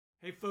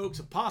Hey folks,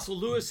 Apostle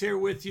Lewis here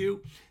with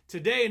you.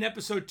 Today in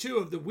episode 2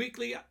 of the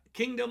weekly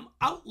Kingdom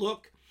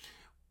Outlook,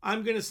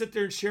 I'm going to sit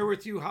there and share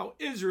with you how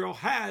Israel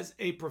has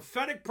a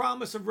prophetic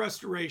promise of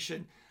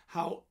restoration,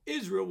 how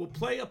Israel will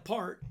play a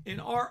part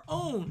in our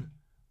own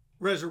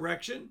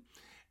resurrection.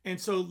 And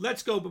so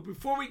let's go. But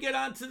before we get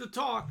on to the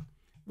talk,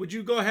 would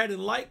you go ahead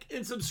and like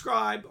and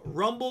subscribe,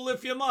 rumble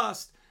if you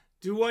must,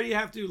 do what you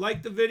have to,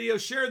 like the video,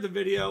 share the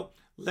video.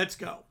 Let's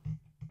go.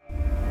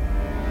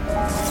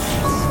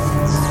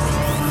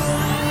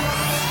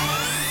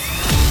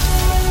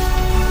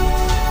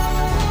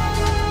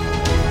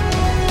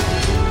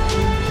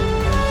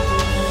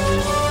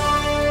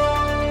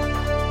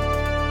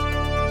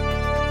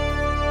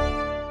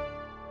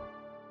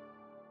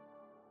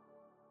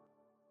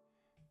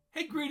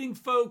 Hey, greeting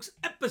folks,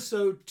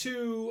 episode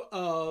 2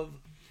 of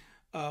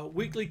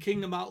Weekly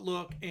Kingdom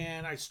Outlook,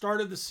 and I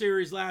started the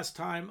series last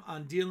time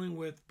on dealing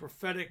with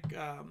prophetic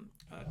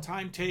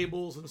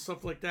timetables and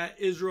stuff like that.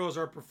 Israel is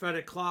our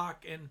prophetic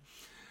clock, and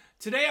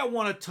today I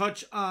want to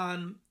touch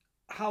on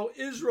how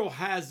Israel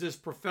has this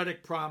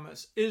prophetic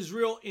promise,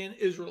 Israel and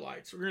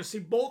Israelites. We're going to see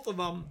both of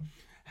them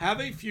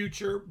have a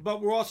future,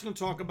 but we're also going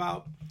to talk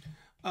about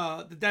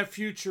that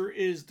future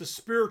is the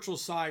spiritual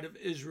side of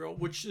Israel,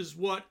 which is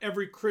what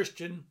every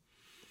Christian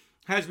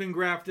has been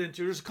grafted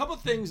into. There's a couple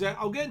of things that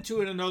I'll get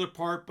into in another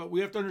part, but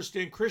we have to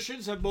understand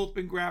Christians have both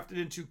been grafted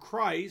into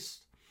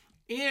Christ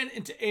and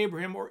into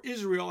Abraham or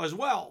Israel as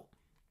well,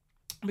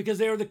 because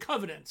they are the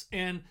covenants,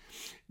 and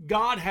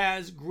God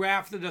has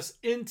grafted us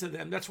into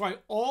them. That's why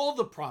all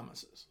the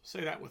promises,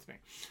 say that with me,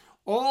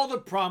 all the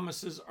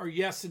promises are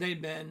yes and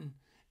amen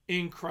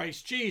in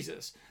Christ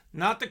Jesus.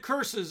 Not the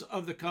curses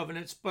of the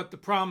covenants, but the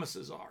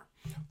promises are.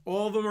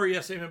 All of them are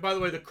yes, amen. By the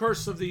way, the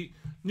curse of the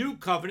new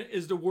covenant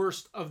is the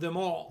worst of them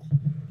all.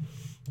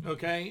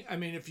 Okay? I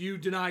mean, if you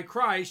deny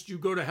Christ, you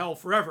go to hell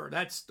forever.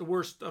 That's the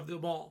worst of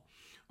them all.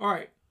 All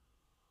right.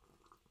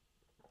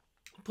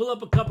 Pull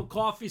up a cup of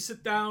coffee,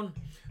 sit down,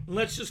 and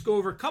let's just go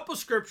over a couple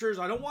scriptures.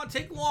 I don't want to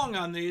take long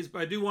on these,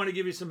 but I do want to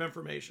give you some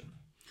information.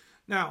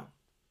 Now,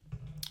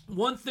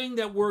 one thing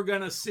that we're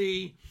going to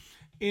see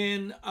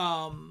in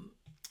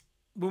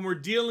when we're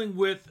dealing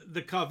with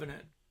the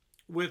covenant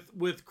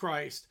with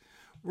Christ,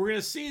 we're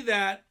going to see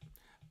that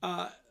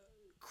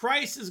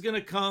Christ is going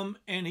to come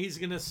and he's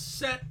going to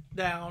sit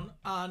down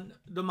on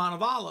the Mount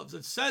of Olives.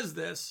 It says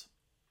this,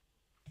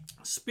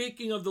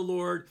 speaking of the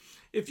Lord,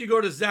 if you go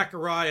to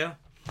Zechariah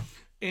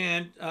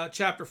and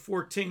chapter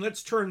 14,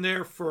 let's turn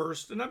there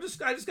first. And I just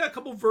got a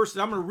couple verses.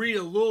 I'm going to read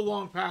a little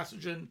long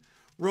passage in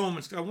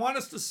Romans because I want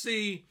us to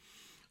see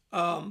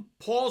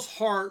Paul's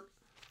heart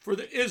for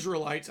the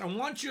Israelites. I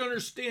want you to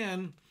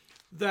understand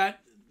that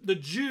the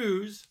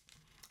Jews,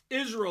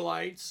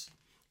 Israelites,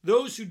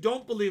 those who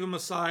don't believe in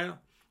Messiah,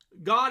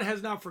 God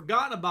has not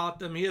forgotten about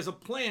them. He has a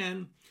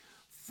plan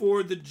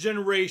for the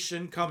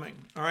generation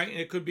coming. All right. And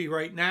it could be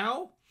right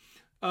now.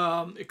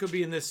 It could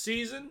be in this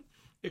season.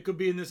 It could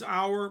be in this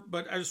hour.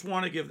 But I just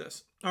want to give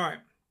this. All right.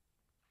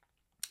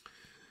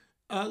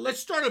 Let's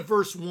start at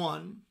verse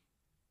 1.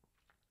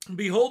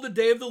 Behold, the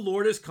day of the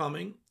Lord is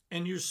coming,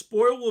 and your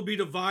spoil will be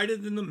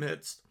divided in the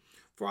midst.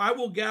 For I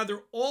will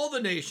gather all the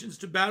nations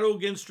to battle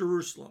against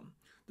Jerusalem.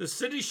 The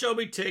city shall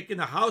be taken,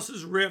 the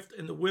houses rift,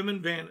 and the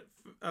women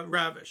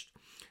ravished.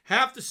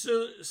 Half the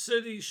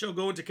city shall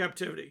go into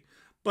captivity,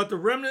 but the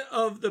remnant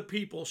of the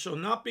people shall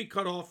not be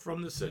cut off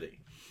from the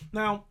city.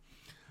 Now,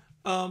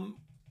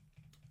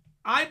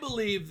 I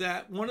believe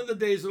that one of the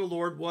days of the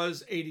Lord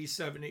was AD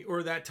 70,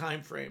 or that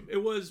time frame.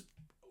 It was,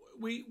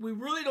 we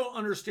really don't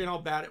understand how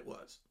bad it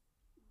was.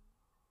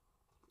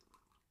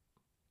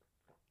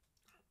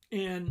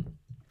 And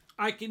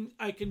I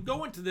can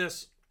go into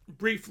this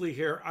briefly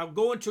here. I'll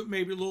go into it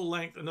maybe a little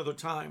length another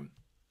time.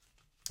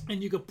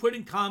 And you can put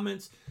in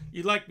comments,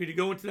 you'd like me to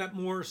go into that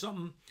more or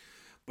something.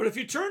 But if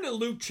you turn to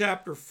Luke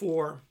chapter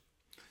 4,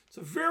 it's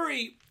a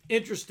very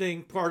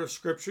interesting part of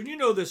Scripture. And you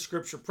know this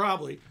Scripture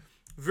probably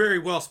very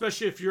well,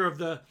 especially if you're of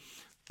the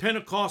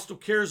Pentecostal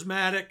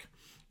charismatic,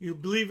 you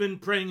believe in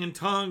praying in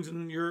tongues,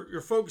 and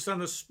you're focused on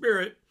the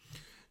Spirit.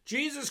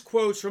 Jesus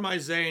quotes from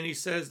Isaiah, and he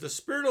says, "The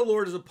Spirit of the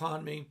Lord is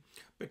upon me,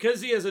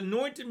 because he has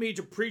anointed me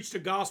to preach the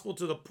gospel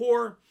to the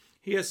poor.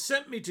 He has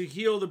sent me to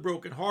heal the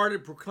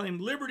brokenhearted, proclaim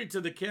liberty to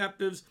the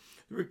captives,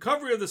 the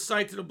recovery of the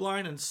sight to the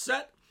blind, and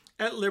set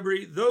at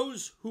liberty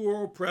those who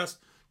are oppressed,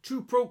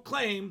 to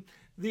proclaim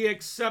the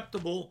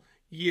acceptable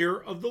year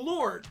of the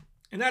Lord."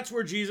 And that's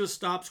where Jesus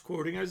stops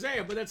quoting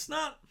Isaiah. But that's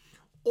not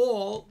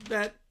all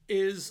that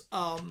is,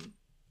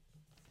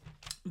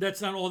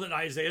 that's not all that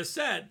Isaiah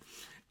said.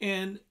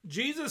 And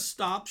Jesus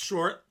stops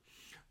short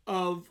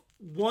of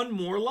one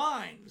more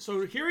line.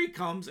 So here he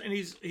comes, and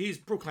he's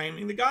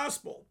proclaiming the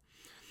gospel.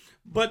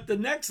 But the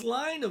next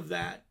line of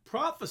that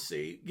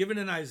prophecy given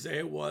in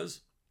Isaiah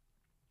was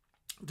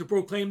to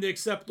proclaim the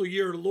acceptable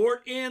year of the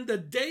Lord and the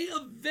day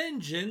of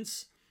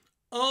vengeance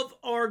of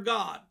our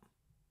God.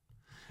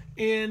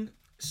 And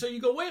so you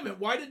go, wait a minute,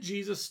 why did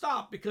Jesus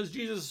stop? Because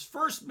Jesus'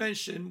 first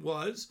mention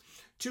was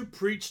to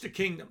preach the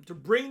kingdom, to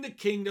bring the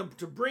kingdom,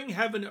 to bring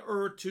heaven to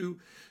earth, to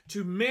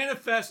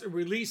manifest and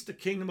release the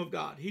kingdom of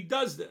God. He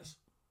does this.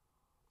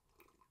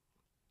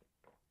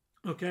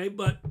 Okay,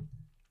 but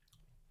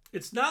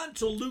it's not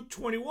until Luke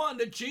 21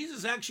 that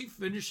Jesus actually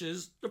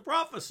finishes the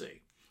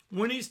prophecy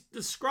when he's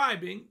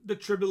describing the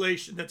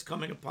tribulation that's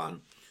coming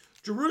upon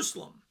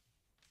Jerusalem.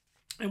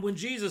 And when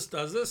Jesus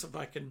does this, if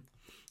I can,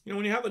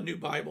 when you have a new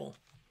Bible,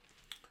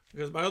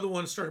 because my other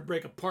one started to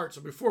break apart.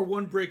 So before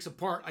one breaks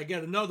apart, I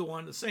get another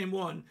one, the same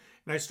one,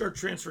 and I start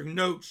transferring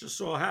notes just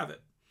so I'll have it.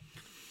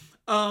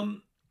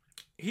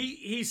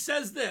 He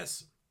says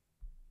this.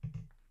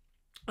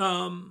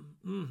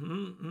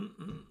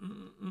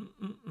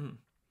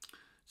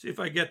 See if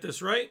I get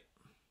this right.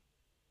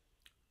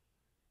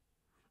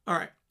 All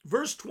right.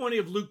 Verse 20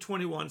 of Luke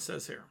 21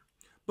 says here,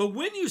 but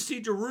when you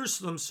see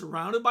Jerusalem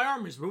surrounded by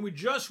armies, when we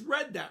just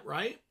read that,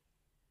 right?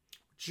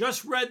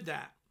 Just read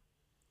that.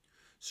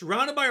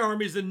 Surrounded by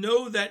armies, and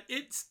know that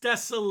its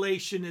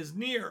desolation is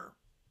near.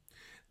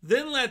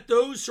 Then let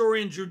those who are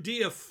in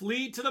Judea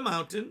flee to the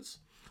mountains.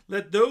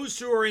 Let those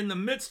who are in the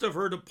midst of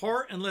her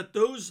depart, and let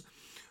those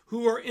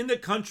who are in the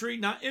country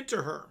not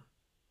enter her.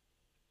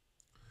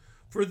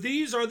 For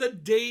these are the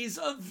days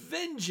of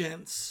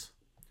vengeance,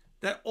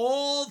 that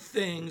all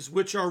things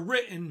which are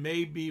written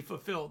may be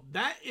fulfilled.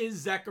 That is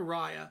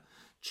Zechariah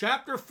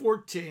chapter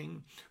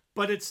 14,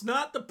 but it's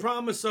not the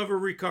promise of a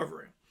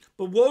recovery.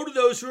 But woe to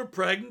those who are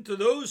pregnant, to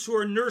those who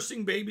are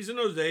nursing babies in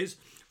those days,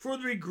 for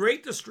there will be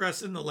great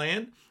distress in the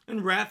land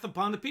and wrath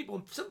upon the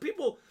people. Some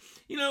people,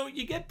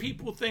 you get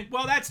people think,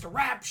 well, that's the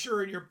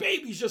rapture and your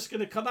baby's just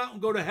going to come out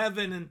and go to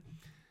heaven. And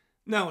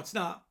no, it's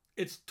not.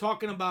 It's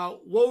talking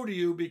about woe to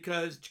you,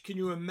 because can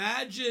you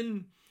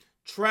imagine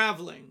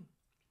traveling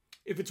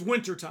if it's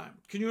wintertime?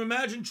 Can you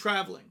imagine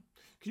traveling?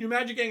 Can you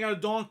imagine getting on a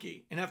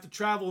donkey and have to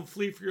travel and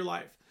flee for your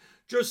life?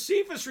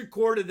 Josephus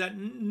recorded that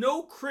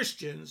no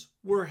Christians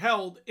were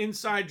held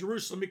inside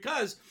Jerusalem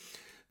because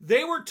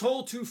they were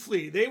told to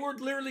flee. They were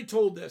literally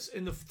told this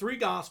in the three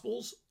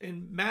Gospels,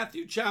 in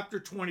Matthew chapter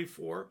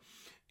 24,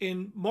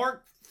 in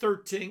Mark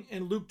 13,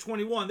 and Luke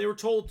 21. They were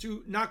told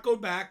to not go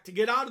back, to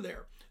get out of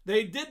there.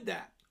 They did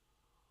that.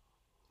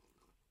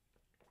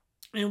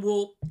 And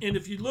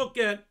if you look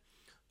at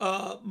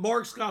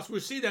Mark's Gospel,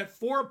 we see that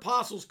 4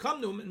 apostles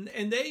come to him,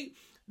 and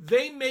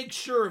they make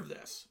sure of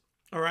this.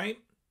 All right.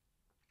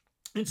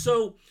 And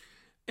so,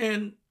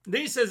 and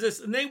he says this,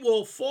 and they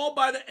will fall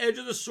by the edge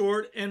of the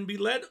sword and be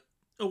led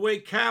away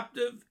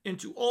captive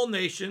into all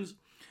nations,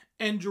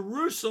 and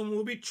Jerusalem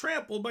will be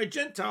trampled by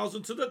Gentiles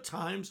until the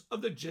times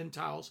of the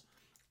Gentiles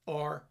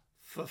are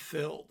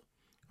fulfilled.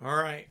 All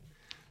right.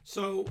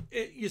 So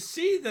you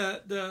see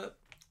the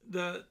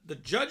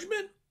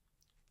judgment.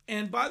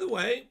 And by the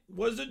way,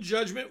 was the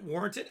judgment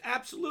warranted?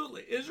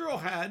 Absolutely. Israel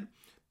had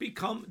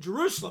become,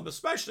 Jerusalem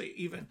especially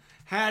even,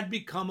 had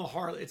become a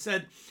harlot. It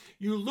said,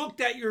 you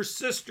looked at your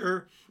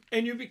sister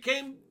and you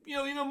became,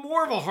 even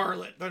more of a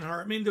harlot than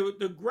her. I mean,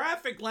 the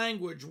graphic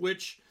language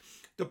which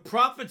the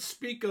prophets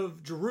speak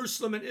of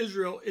Jerusalem and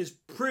Israel is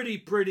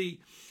pretty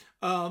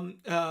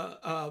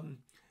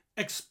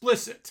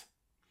explicit.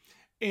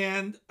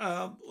 And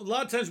a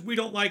lot of times we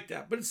don't like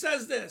that. But it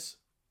says this,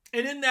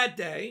 and in that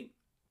day,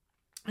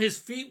 his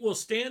feet will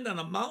stand on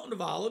a mountain of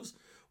olives,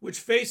 which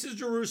faces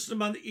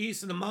Jerusalem on the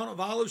east, and the Mount of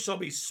Olives shall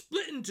be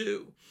split in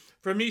two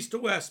from east to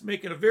west,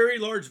 making a very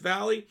large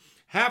valley.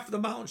 Half of the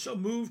mountain shall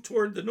move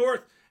toward the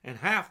north and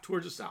half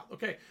towards the south.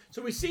 Okay,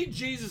 so we see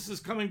Jesus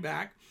is coming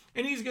back,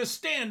 and he's going to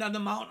stand on the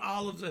Mount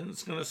Olives, and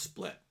it's going to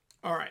split.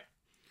 All right,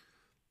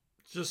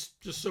 just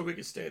so we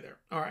can stay there.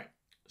 All right,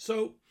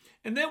 so,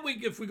 and then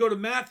if we go to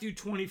Matthew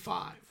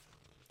 25,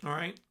 all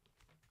right,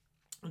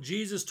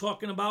 Jesus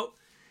talking about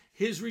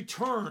his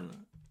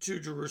return to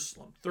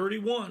Jerusalem,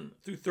 31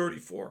 through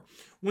 34.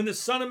 When the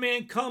Son of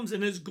Man comes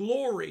in his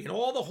glory and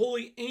all the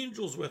holy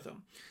angels with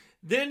him,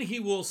 then he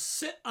will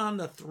sit on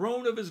the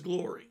throne of his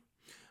glory.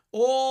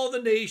 All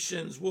the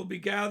nations will be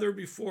gathered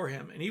before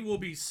him, and he will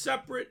be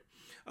separate.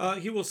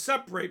 He will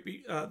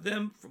separate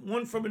them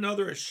one from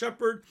another, as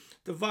shepherd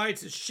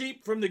divides his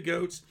sheep from the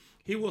goats.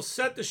 He will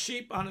set the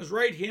sheep on his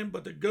right hand,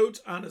 but the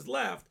goats on his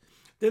left.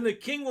 Then the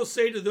king will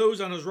say to those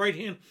on his right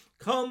hand,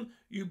 come,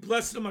 you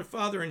blessed of my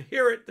Father,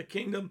 inherit the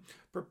kingdom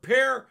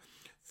prepared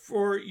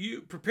for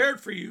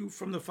you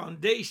from the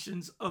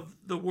foundations of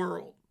the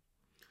world.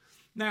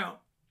 Now,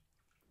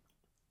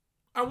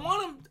 I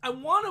want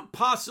to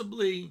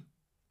possibly,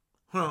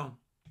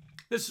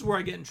 this is where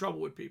I get in trouble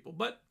with people,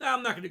 but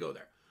I'm not going to go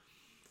there.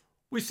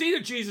 We see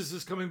that Jesus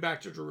is coming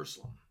back to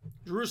Jerusalem.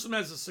 Jerusalem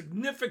has a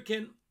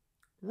significant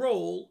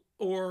role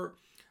or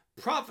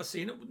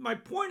prophecy. And my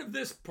point of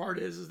this part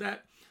is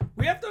that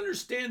we have to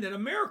understand that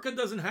America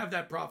doesn't have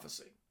that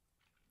prophecy.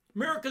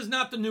 America is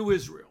not the new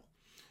Israel.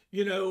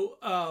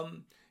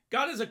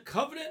 God is a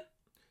covenant.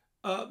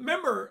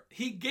 Remember,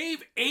 he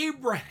gave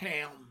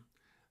Abraham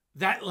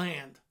that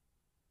land.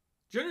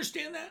 Do you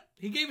understand that?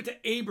 He gave it to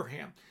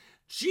Abraham.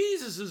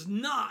 Jesus is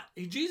not.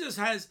 Jesus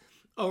has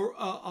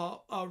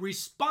a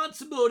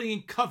responsibility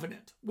and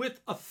covenant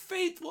with a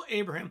faithful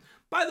Abraham.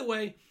 By the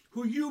way,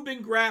 who you've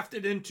been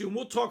grafted into. And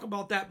we'll talk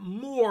about that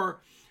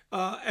more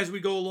as we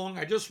go along.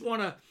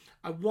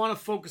 I want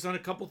to focus on a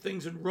couple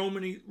things in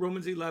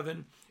Romans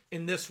 11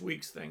 in this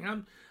week's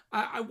thing.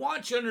 I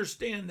want you to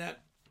understand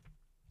that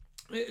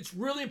it's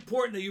really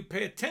important that you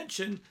pay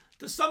attention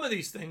to some of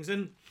these things.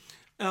 And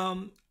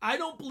I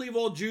don't believe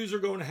all Jews are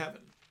going to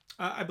heaven.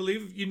 I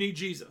believe you need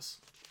Jesus,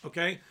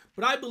 okay?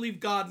 But I believe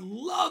God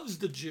loves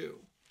the Jew.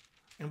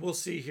 And we'll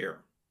see here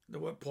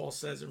what Paul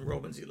says in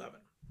Romans 11.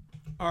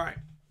 All right.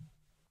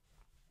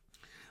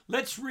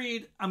 Let's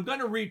read. I'm going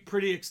to read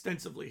pretty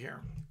extensively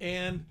here.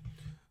 And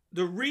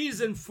the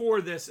reason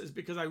for this is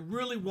because I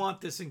really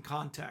want this in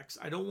context.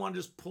 I don't want to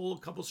just pull a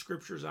couple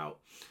scriptures out.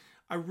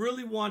 I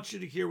really want you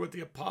to hear what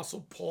the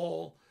Apostle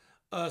Paul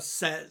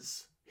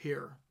says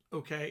here,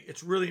 okay?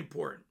 It's really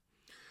important.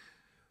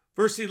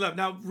 Verse 11.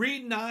 Now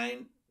read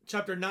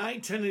chapter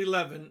 9, 10, and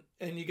 11,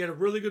 and you get a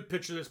really good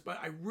picture of this, but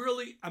I'm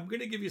going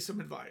to give you some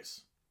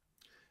advice.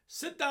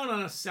 Sit down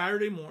on a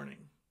Saturday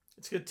morning.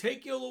 It's going to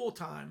take you a little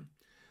time,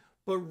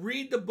 but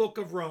read the book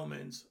of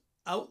Romans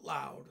out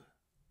loud,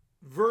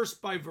 verse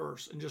by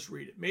verse, and just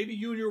read it. Maybe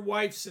you and your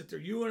wife sit there,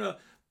 you and a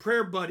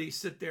prayer buddy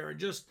sit there, and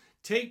just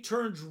take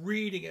turns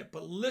reading it,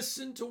 but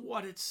listen to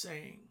what it's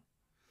saying.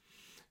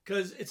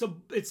 Because it's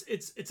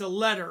a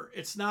letter.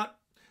 It's not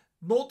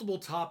multiple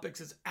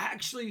topics. It's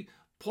actually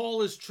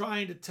Paul is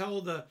trying to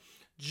tell the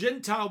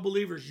Gentile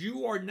believers,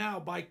 you are now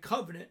by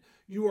covenant,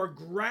 you are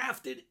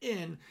grafted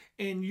in,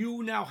 and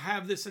you now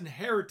have this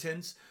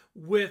inheritance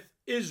with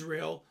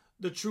Israel,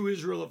 the true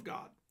Israel of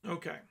God.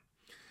 Okay.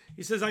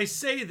 He says, I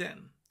say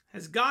then,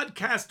 has God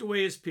cast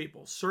away his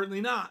people?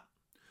 Certainly not.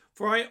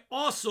 For I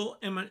also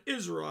am an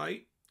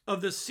Israelite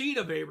of the seed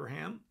of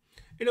Abraham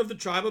and of the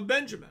tribe of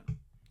Benjamin.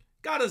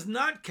 God has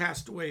not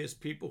cast away his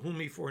people whom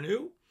he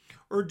foreknew.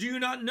 Or do you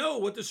not know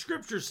what the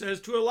scripture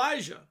says to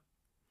Elijah?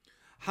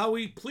 How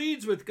he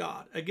pleads with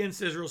God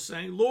against Israel,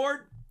 saying,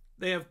 Lord,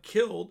 they have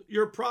killed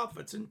your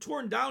prophets and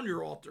torn down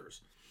your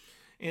altars.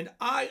 And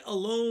I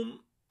alone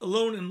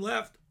am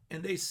left,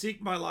 and they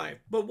seek my life.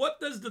 But what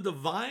does the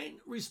divine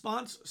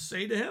response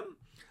say to him?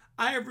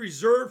 I have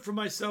reserved for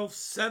myself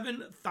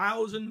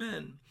 7,000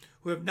 men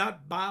who have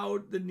not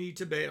bowed the knee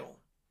to Baal.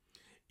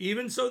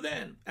 Even so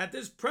then, at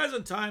this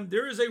present time,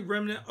 there is a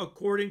remnant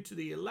according to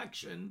the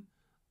election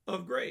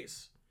of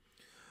grace.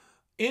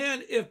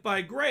 And if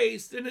by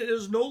grace, then it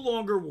is no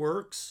longer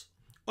works.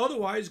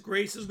 Otherwise,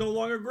 grace is no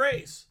longer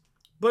grace.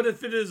 But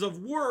if it is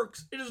of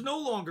works, it is no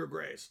longer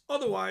grace.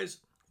 Otherwise,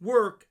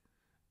 work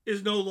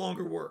is no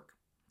longer work.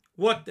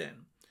 What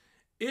then?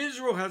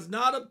 Israel has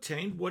not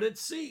obtained what it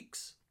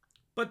seeks,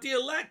 but the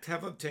elect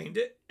have obtained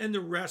it, and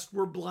the rest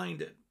were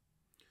blinded.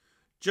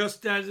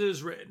 Just as it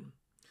is written,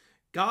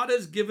 God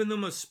has given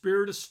them a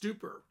spirit of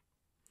stupor,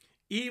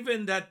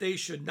 even that they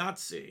should not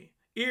see,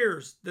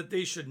 ears that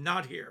they should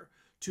not hear,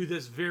 to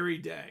this very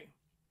day.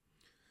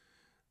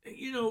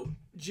 You know,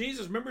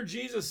 remember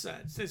Jesus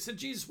said, they said,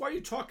 Jesus, why are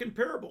you talking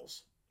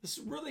parables? This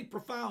is really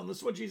profound. This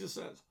is what Jesus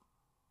says.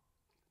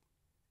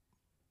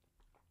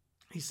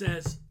 He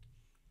says,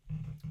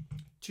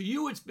 to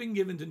you it's been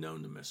given to know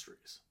the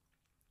mysteries,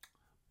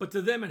 but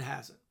to them it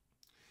hasn't.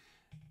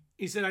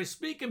 He said, I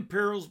speak in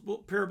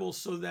parables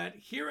so that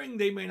hearing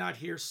they may not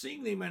hear,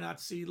 seeing they may not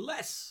see,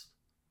 lest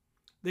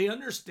they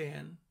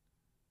understand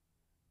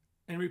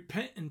and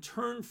repent and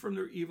turn from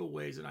their evil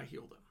ways, and I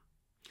heal them.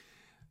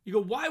 You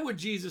go, why would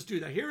Jesus do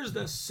that? Here's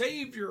the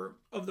Savior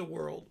of the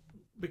world,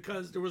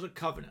 because there was a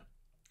covenant.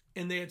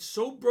 And they had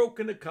so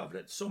broken the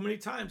covenant so many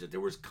times that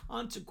there was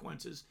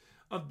consequences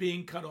of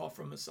being cut off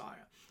from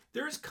Messiah.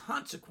 There is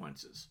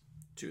consequences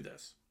to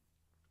this.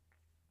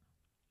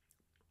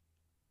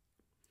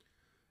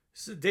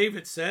 So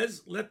David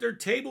says, let their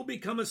table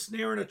become a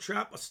snare and a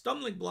trap, a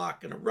stumbling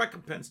block and a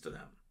recompense to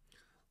them.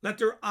 Let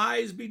their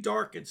eyes be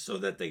darkened so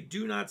that they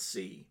do not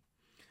see,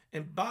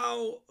 and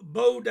bow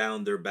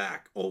down their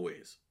back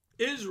always.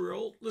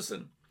 Israel,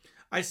 listen,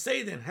 I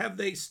say then, have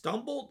they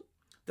stumbled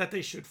that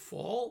they should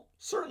fall?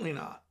 Certainly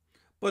not.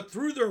 But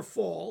through their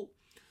fall,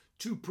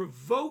 to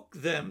provoke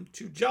them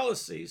to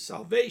jealousy,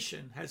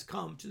 salvation has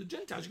come to the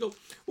Gentiles. You go,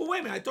 well, wait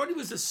a minute, I thought he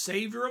was the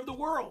Savior of the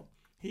world.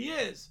 He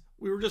is.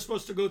 We were just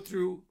supposed to go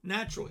through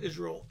natural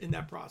Israel in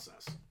that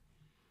process.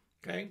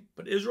 Okay?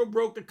 But Israel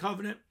broke the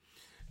covenant.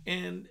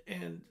 And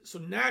so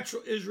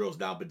natural Israel has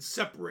now been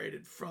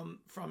separated from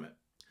it.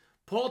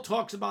 Paul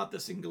talks about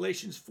this in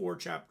Galatians 4,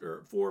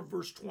 chapter 4,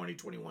 verse 20,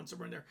 21,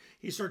 somewhere in there.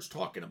 He starts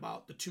talking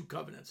about the two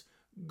covenants.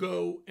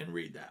 Go and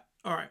read that.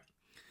 All right.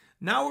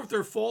 Now if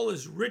their fall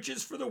is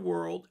riches for the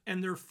world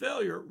and their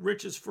failure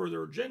riches for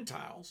their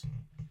Gentiles,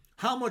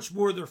 how much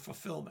more their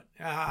fulfillment?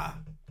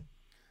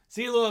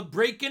 See a little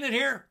break in it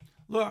here?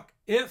 Look,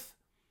 if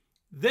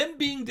them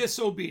being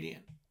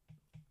disobedient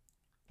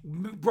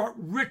brought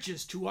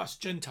riches to us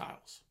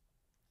Gentiles,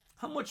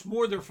 how much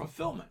more their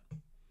fulfillment?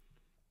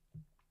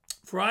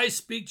 For I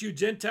speak to you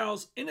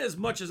Gentiles,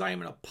 inasmuch as I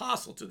am an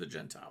apostle to the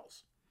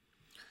Gentiles.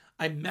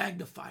 I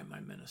magnify my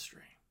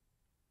ministry.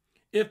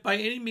 If by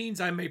any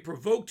means I may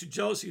provoke to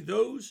jealousy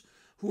those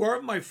who are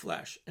of my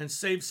flesh and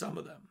save some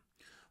of them.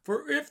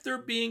 For if their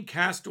being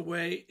cast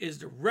away is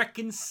the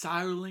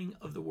reconciling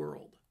of the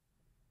world,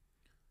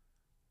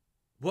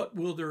 what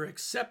will their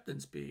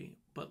acceptance be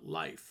but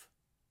life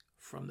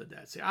from the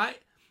dead? See,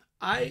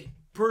 I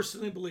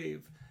personally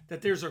believe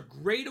that there's a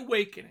great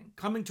awakening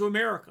coming to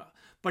America,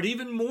 but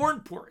even more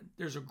important,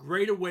 there's a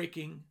great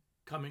awakening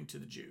coming to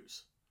the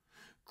Jews.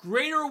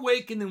 Greater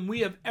awakening than we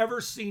have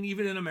ever seen,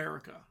 even in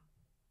America.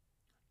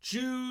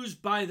 Jews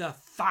by the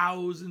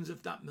thousands,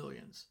 if not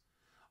millions,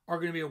 are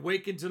going to be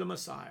awakened to the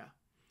Messiah,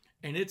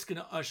 and it's going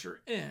to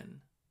usher in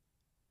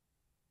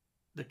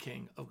the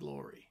King of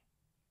Glory.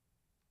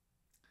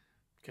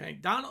 Okay,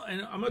 Donald,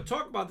 and I'm going to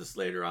talk about this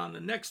later on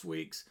the next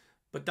weeks,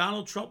 but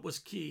Donald Trump was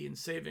key in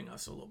saving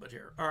us a little bit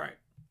here.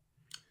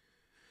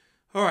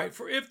 All right,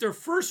 for if their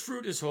first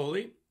fruit is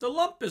holy, the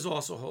lump is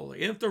also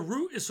holy. And if the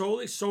root is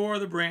holy, so are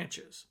the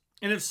branches.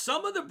 And if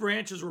some of the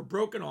branches were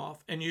broken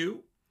off, and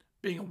you,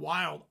 being a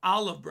wild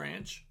olive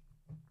branch,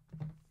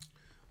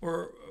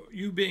 or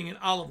you being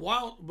a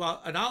wild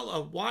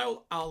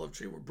olive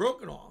tree were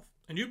broken off,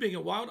 and you being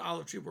a wild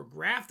olive tree were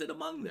grafted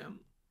among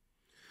them,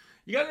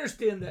 you got to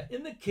understand that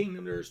in the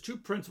kingdom, there's two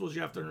principles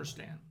you have to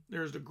understand.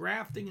 There's the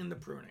grafting and the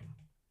pruning.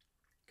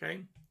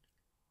 Okay?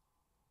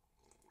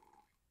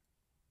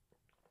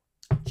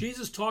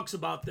 Jesus talks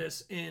about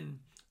this in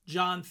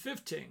John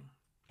 15.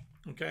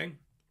 Okay?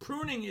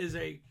 Pruning is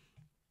a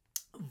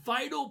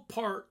vital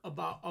part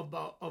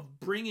of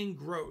bringing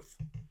growth.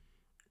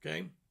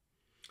 Okay?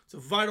 It's a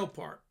vital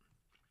part.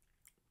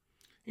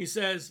 He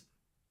says,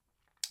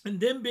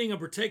 and them being a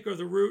partaker of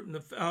the root and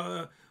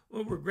the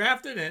were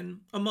grafted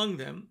in among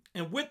them,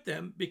 and with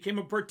them became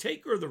a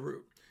partaker of the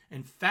root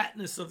and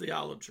fatness of the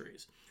olive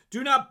trees.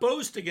 Do not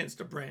boast against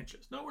the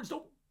branches. In other words,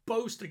 don't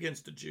boast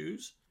against the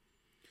Jews.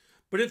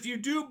 But if you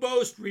do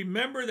boast,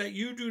 remember that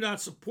you do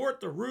not support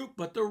the root,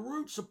 but the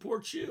root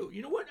supports you.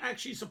 You know what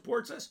actually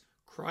supports us?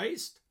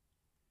 Christ,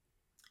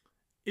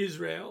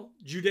 Israel,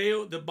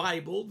 Judeo, the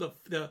Bible,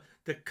 the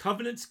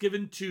covenants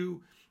given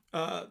to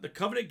the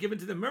covenant given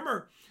to them.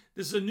 Remember,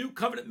 this is a new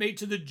covenant made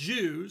to the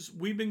Jews.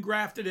 We've been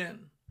grafted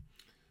in.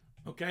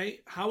 Okay,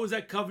 how is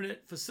that covenant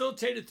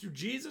facilitated? Through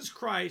Jesus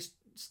Christ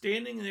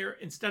standing there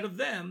instead of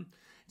them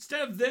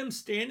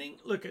standing.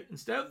 Look at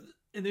instead of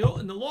in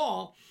the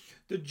law,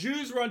 the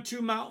Jews were on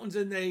two mountains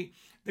and they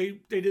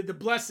did the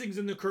blessings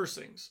and the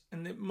cursings,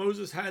 and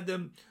Moses had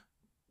them,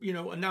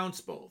 announce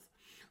both.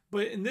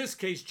 But in this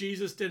case,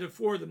 Jesus did it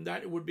for them,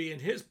 that it would be in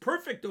his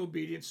perfect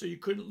obedience, so you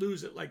couldn't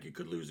lose it like you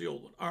could lose the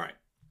old one. All right,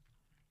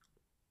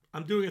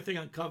 I'm doing a thing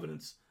on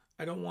covenants.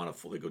 I don't want to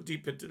fully go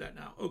deep into that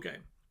now. Okay.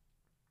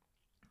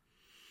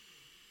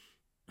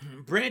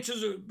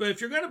 Branches, but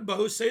if you're going to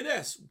boast, say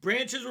this: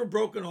 branches were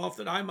broken off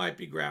that I might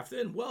be grafted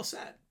in. Well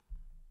said.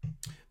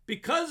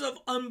 Because of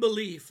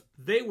unbelief,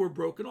 they were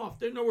broken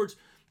off. In other words,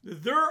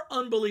 their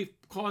unbelief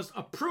caused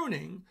a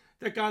pruning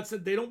that God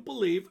said they don't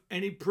believe,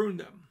 and he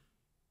pruned them.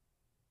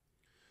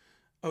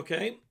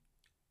 Okay?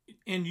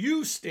 And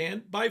you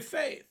stand by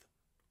faith.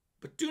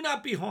 But do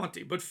not be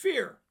haughty, but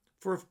fear.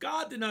 For if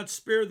God did not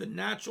spare the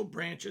natural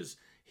branches,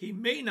 he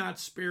may not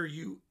spare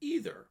you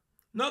either.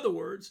 In other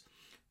words,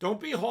 don't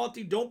be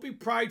haughty, don't be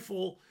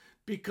prideful,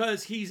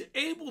 because he's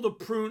able to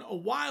prune a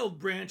wild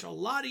branch a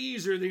lot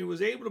easier than he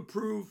was able to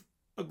prune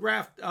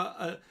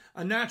a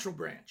natural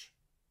branch.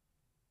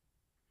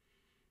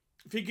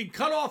 If he can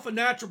cut off a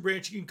natural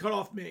branch, he can cut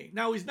off me.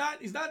 Now he's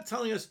not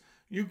telling us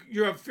you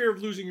have fear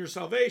of losing your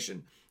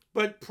salvation,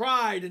 but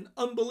pride and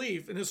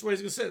unbelief. And this is what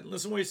he's going to say.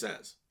 Listen to what he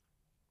says.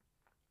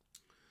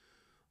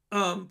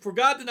 For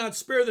God did not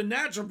spare the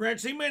natural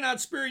branch, he may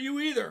not spare you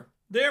either.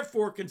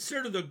 Therefore,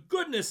 consider the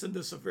goodness and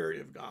the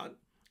severity of God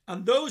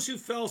on those who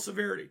fell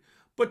severity,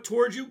 but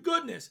towards you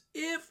goodness,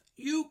 if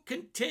you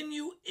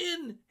continue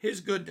in his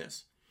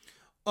goodness.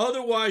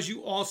 Otherwise,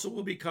 you also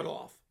will be cut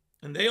off.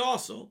 And they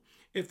also,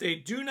 if they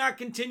do not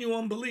continue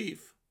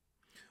unbelief,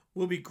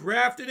 will be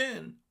grafted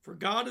in, for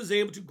God is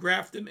able to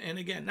graft them in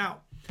again.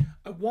 Now,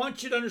 I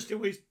want you to understand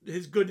what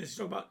his goodness. He's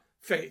talking about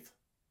faith.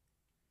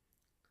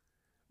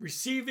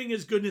 Receiving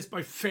his goodness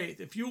by faith.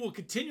 If you will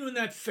continue in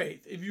that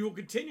faith, if you will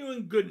continue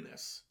in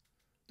goodness,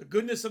 the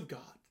goodness of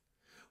God,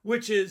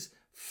 which is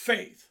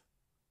faith.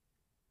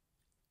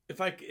 If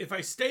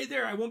I stay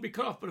there, I won't be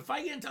cut off. But if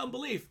I get into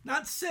unbelief,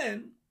 not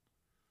sin,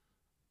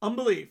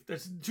 unbelief,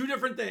 that's two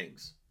different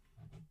things.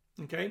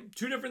 Okay?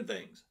 Two different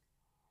things.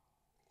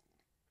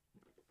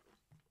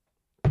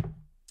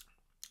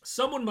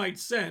 Someone might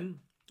sin.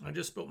 I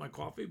just spilled my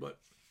coffee, but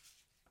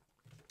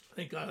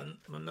thank God I'm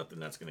nothing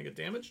that's going to get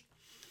damaged.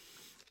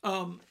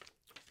 I'll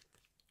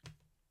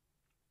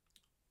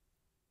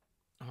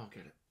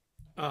get it.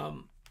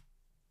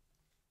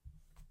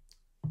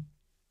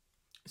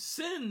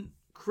 Sin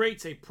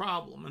creates a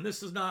problem, and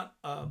this is not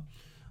a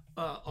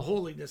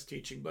holiness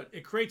teaching, but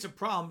it creates a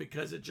problem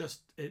because it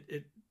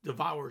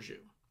devours you.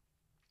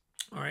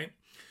 All right,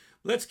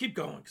 let's keep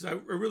going because I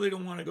really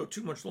don't want to go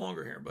too much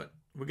longer here, but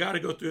we got to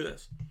go through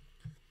this.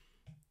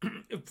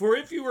 For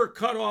if you were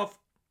cut off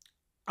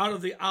out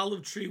of the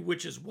olive tree,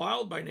 which is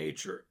wild by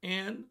nature,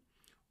 and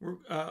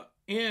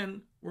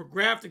and were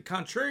grafted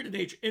contrary to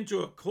nature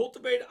into a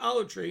cultivated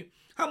olive tree,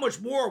 how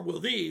much more will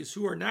these,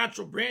 who are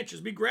natural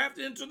branches, be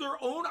grafted into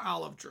their own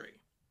olive tree?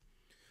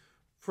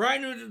 For I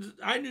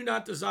do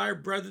not desire,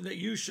 brethren, that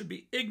you should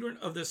be ignorant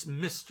of this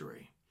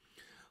mystery,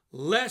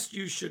 lest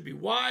you should be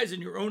wise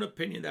in your own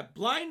opinion, that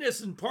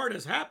blindness in part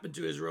has happened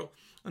to Israel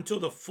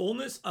until the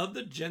fullness of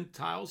the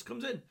Gentiles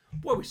comes in.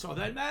 Boy, we saw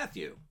that in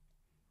Matthew.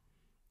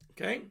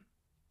 Okay?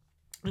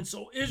 And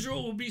so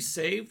Israel will be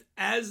saved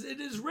as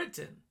it is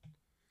written.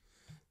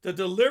 The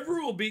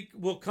deliverer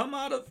will come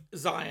out of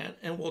Zion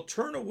and will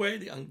turn away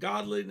the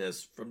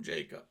ungodliness from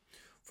Jacob.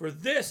 For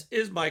this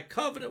is my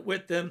covenant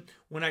with them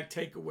when I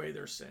take away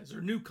their sins. Their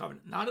new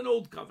covenant, not an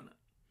old covenant.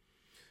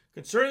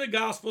 Concerning the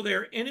gospel, they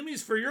are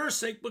enemies for your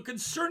sake, but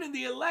concerning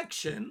the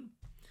election,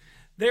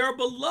 they are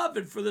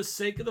beloved for the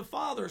sake of the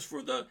fathers.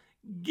 For the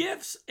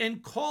gifts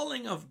and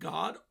calling of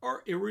God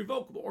are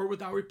irrevocable or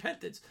without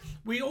repentance.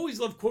 We always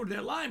love quoting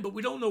that line, but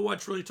we don't know what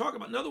it's really talking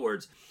about. In other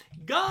words,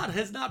 God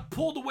has not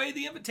pulled away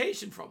the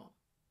invitation from them.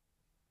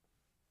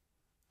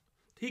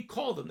 He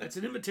called them. That's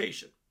an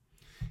invitation.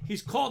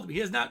 He's called them. He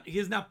has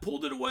not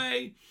pulled it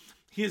away.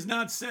 He has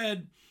not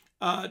said,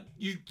 don't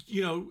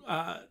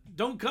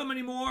come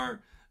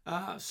anymore.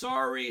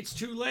 Sorry, it's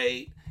too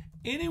late.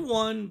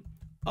 Anyone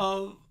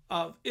of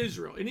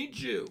Israel, any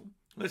Jew,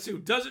 let's say, who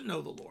doesn't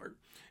know the Lord,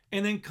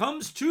 and then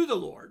comes to the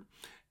Lord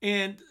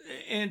and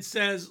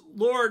says,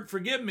 Lord,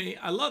 forgive me.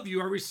 I love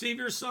you. I receive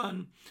your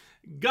son.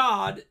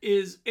 God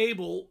is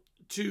able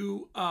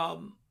to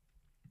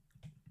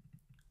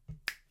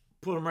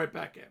put him right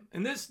back in.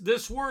 And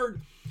this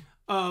word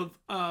of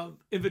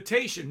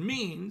invitation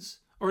means,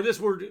 or this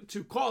word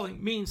to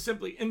calling means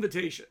simply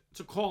invitation. It's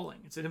a calling.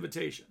 It's an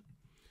invitation.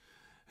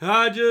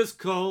 I just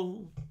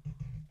call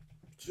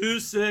to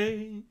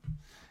say,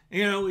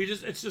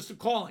 it's just a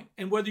calling.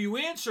 And whether you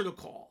answer the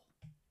call,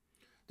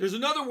 there's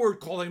another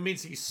word calling. It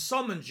means he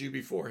summons you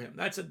before him.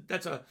 That's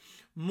a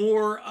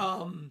more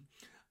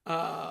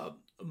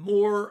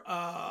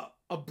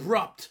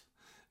abrupt,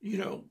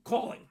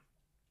 calling.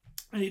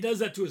 And he does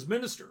that to his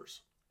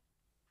ministers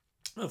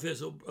of his.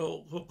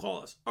 He'll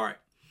call us. All right.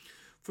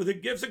 For the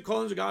gifts and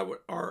callings of God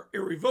are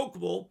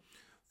irrevocable.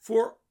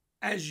 For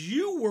as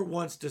you were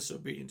once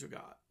disobedient to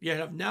God, yet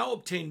have now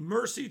obtained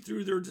mercy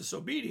through their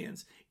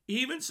disobedience,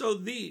 even so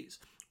these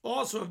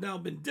also have now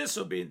been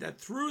disobedient, that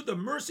through the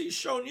mercy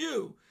shown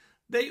you,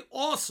 they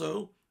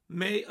also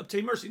may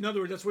obtain mercy. In other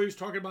words, that's what he was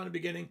talking about in the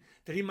beginning,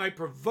 that he might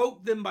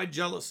provoke them by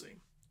jealousy.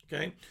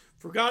 Okay?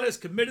 For God has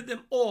committed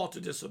them all to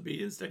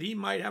disobedience, that he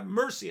might have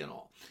mercy on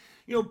all.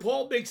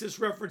 Paul makes this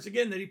reference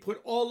again, that he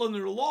put all under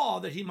the law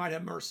that he might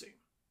have mercy.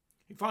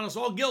 He found us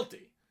all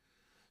guilty.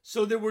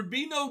 So there would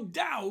be no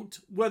doubt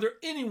whether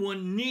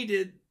anyone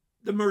needed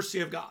the mercy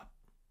of God.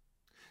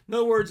 In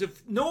other words,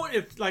 if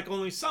like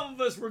only some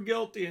of us were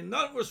guilty and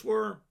none of us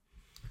were,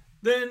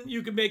 then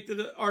you can make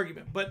the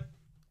argument. But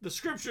the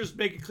scriptures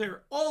make it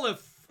clear, all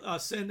have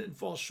sinned and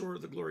fall short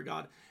of the glory of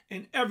God,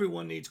 and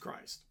everyone needs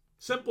Christ.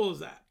 Simple as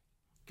that.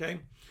 Okay?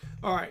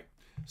 All right.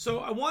 So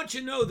I want you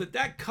to know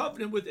that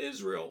covenant with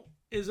Israel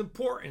is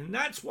important, and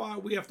that's why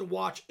we have to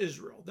watch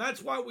Israel.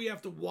 That's why we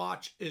have to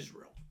watch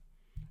Israel.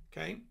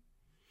 Okay?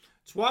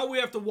 It's why we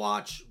have to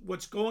watch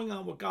what's going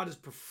on, what God is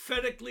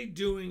prophetically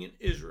doing in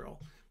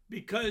Israel,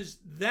 because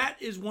that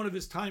is one of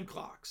his time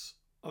clocks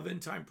of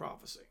end time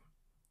prophecy.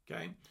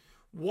 Okay?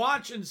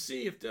 Watch and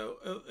see if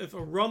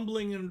a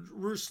rumbling in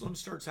Jerusalem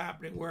starts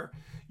happening where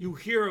you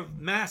hear of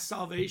mass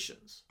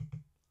salvations.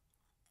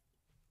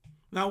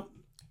 Now,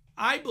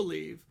 I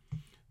believe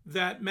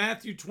that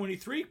Matthew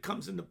 23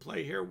 comes into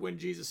play here when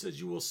Jesus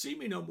says, you will see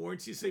me no more.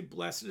 And you say,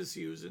 blessed is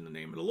he who is in the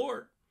name of the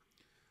Lord.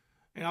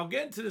 And I'll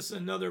get into this in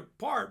another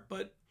part,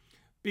 but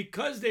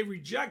because they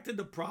rejected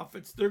the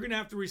prophets, they're going to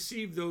have to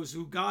receive those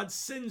who God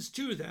sends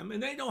to them.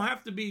 And they don't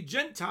have to be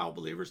Gentile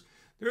believers.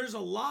 There's a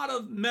lot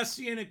of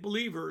Messianic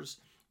believers,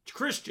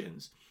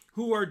 Christians,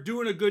 who are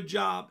doing a good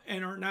job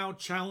and are now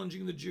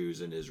challenging the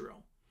Jews in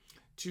Israel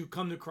to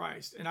come to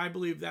Christ. And I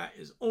believe that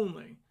is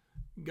only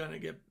going to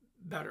get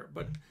better.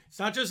 But it's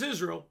not just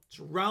Israel. It's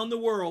around the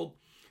world.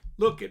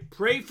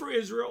 Pray for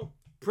Israel.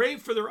 Pray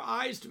for their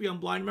eyes to be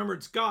unblind. Remember,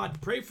 it's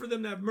God. Pray for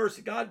them to have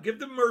mercy. God, give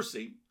them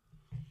mercy.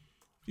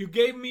 You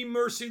gave me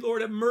mercy,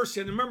 Lord, have mercy.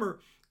 And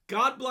remember,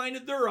 God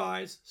blinded their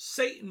eyes.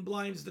 Satan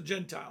blinds the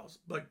Gentiles.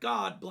 But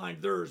God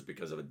blinded theirs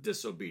because of a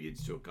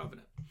disobedience to a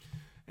covenant.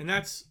 And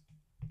that's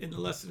in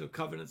the lesson of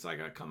covenants I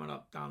got coming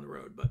up down the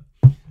road. But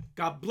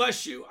God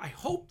bless you. I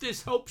hope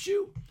this helps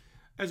you.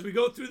 As we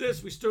go through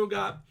this, we still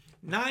got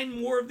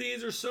 9 more of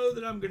these or so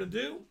that I'm going to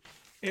do.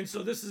 And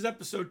so this is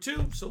episode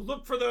 2. So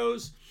look for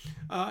those.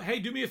 Hey,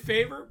 do me a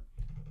favor.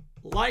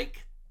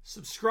 Like,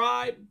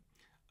 subscribe,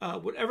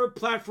 whatever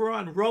platform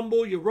on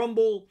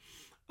Rumble,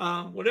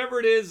 whatever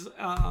it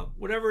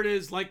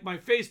is, like my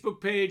Facebook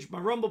page, my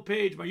Rumble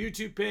page, my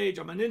YouTube page,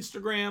 I'm on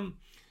Instagram,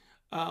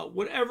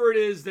 whatever it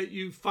is that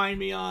you find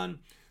me on,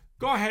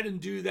 go ahead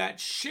and do that.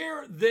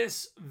 Share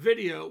this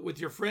video with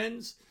your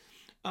friends.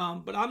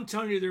 But I'm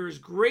telling you, there is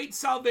great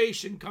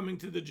salvation coming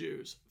to the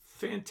Jews.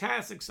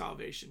 Fantastic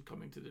salvation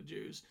coming to the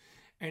Jews.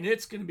 and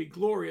it's going to be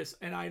glorious.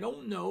 And I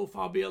don't know if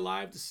I'll be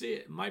alive to see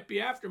it. It might be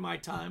after my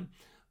time,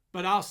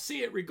 but I'll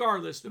see it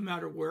regardless, no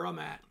matter where I'm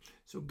at.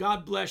 So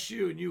God bless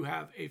you, and you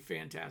have a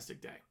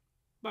fantastic day.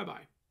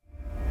 Bye-bye.